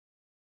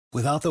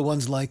Without the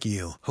ones like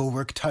you, who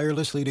work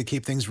tirelessly to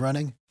keep things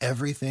running,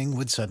 everything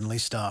would suddenly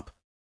stop.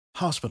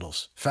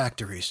 Hospitals,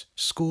 factories,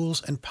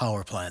 schools, and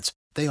power plants,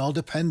 they all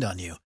depend on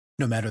you.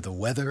 No matter the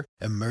weather,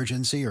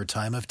 emergency, or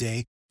time of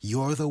day,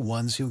 you're the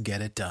ones who get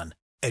it done.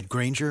 At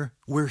Grainger,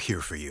 we're here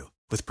for you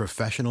with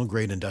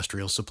professional-grade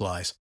industrial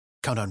supplies.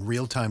 Count on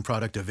real-time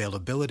product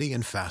availability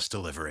and fast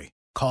delivery.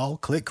 Call,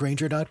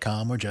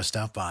 clickgrainger.com, or just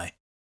stop by.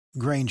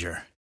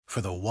 Grainger, for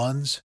the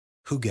ones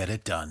who get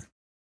it done.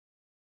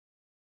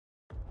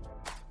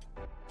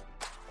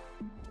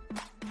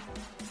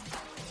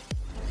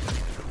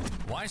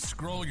 Why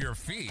scroll your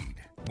feed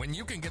when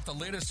you can get the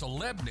latest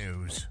celeb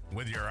news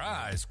with your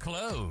eyes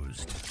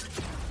closed?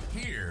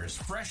 Here's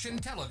fresh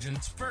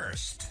intelligence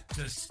first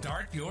to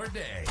start your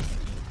day.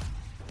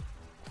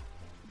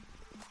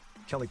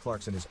 Kelly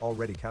Clarkson is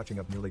already couching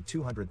up nearly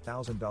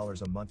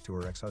 $200,000 a month to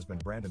her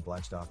ex-husband Brandon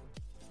Blackstock,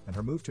 and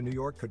her move to New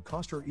York could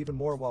cost her even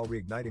more while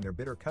reigniting their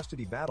bitter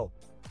custody battle,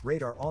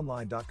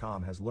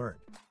 RadarOnline.com has learned.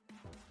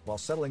 While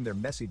settling their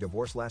messy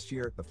divorce last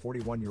year, the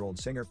 41-year-old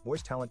singer,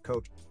 voice talent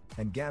coach,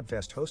 and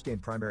GabFest host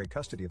gained primary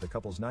custody of the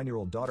couple's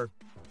 9-year-old daughter,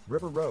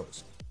 River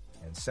Rose,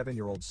 and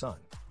 7-year-old son,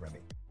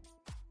 Remy.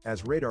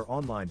 As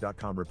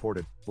RadarOnline.com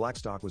reported,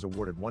 Blackstock was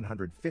awarded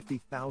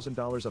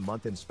 $150,000 a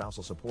month in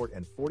spousal support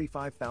and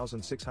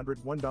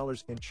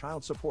 $45,601 in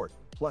child support,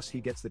 plus he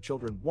gets the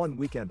children one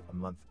weekend a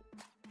month.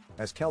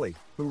 As Kelly,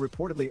 who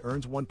reportedly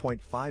earns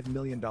 $1.5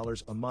 million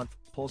a month,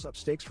 pulls up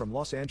stakes from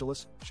Los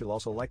Angeles, she'll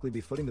also likely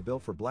be footing the bill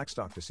for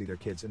Blackstock to see their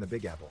kids in the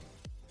Big Apple.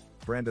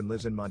 Brandon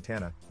lives in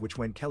Montana, which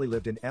when Kelly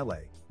lived in LA,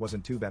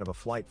 wasn't too bad of a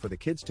flight for the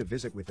kids to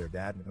visit with their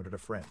dad, noted a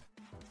friend.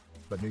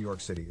 But New York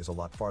City is a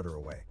lot farther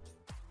away.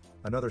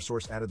 Another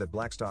source added that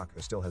Blackstock,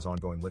 who still has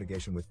ongoing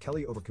litigation with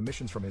Kelly over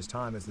commissions from his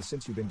time as the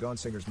Since You've Been Gone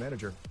singer's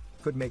manager,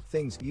 could make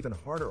things even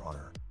harder on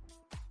her.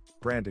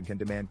 Brandon can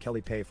demand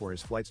Kelly pay for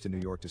his flights to New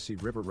York to see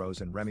River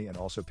Rose and Remy and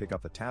also pick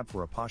up the tab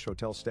for a posh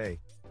hotel stay,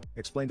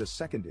 explained a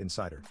second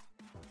insider.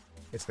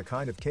 It's the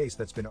kind of case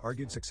that's been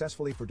argued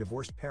successfully for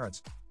divorced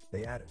parents,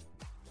 they added.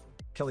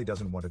 Kelly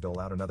doesn't want to dole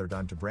out another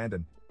dime to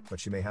Brandon, but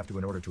she may have to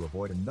in order to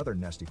avoid another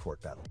nasty court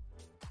battle.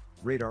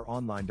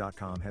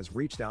 RadarOnline.com has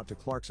reached out to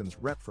Clarkson's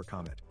rep for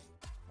comment.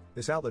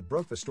 This outlet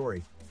broke the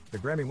story. The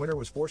Grammy winner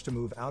was forced to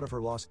move out of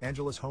her Los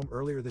Angeles home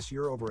earlier this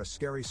year over a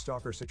scary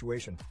stalker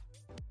situation.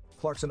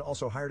 Clarkson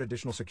also hired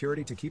additional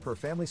security to keep her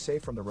family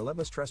safe from the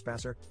relentless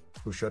trespasser,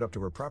 who showed up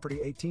to her property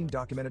 18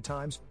 documented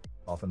times,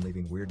 often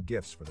leaving weird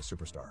gifts for the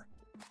superstar.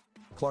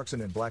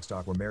 Clarkson and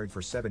Blackstock were married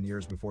for 7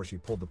 years before she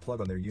pulled the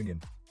plug on their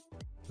union.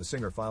 The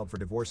singer filed for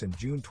divorce in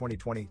June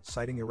 2020,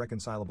 citing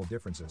irreconcilable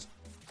differences.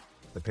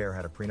 The pair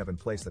had a prenup in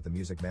place that the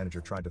music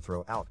manager tried to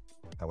throw out.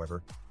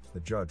 However,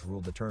 the judge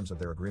ruled the terms of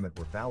their agreement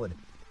were valid,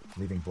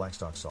 leaving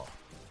Blackstock soft.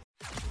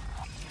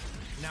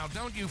 Now,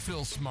 don't you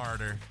feel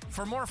smarter?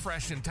 For more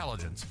fresh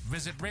intelligence,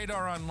 visit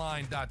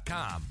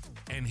RadarOnline.com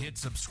and hit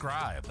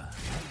subscribe.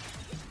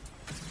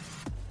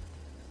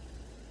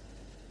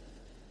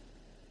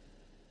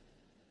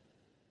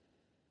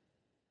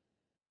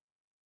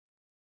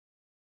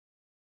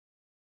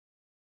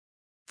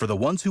 For the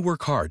ones who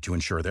work hard to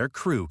ensure their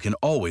crew can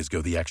always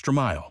go the extra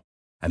mile,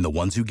 and the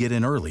ones who get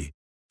in early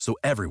so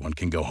everyone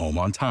can go home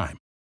on time,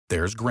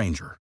 there's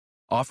Grainger,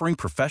 offering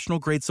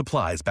professional-grade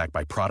supplies backed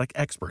by product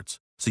experts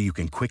so you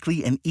can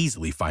quickly and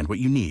easily find what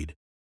you need.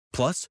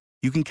 Plus,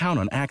 you can count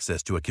on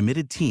access to a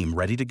committed team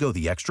ready to go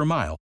the extra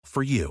mile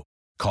for you.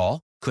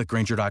 Call, click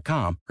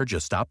Grainger.com, or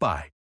just stop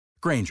by.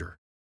 Grainger,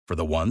 for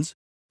the ones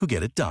who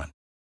get it done.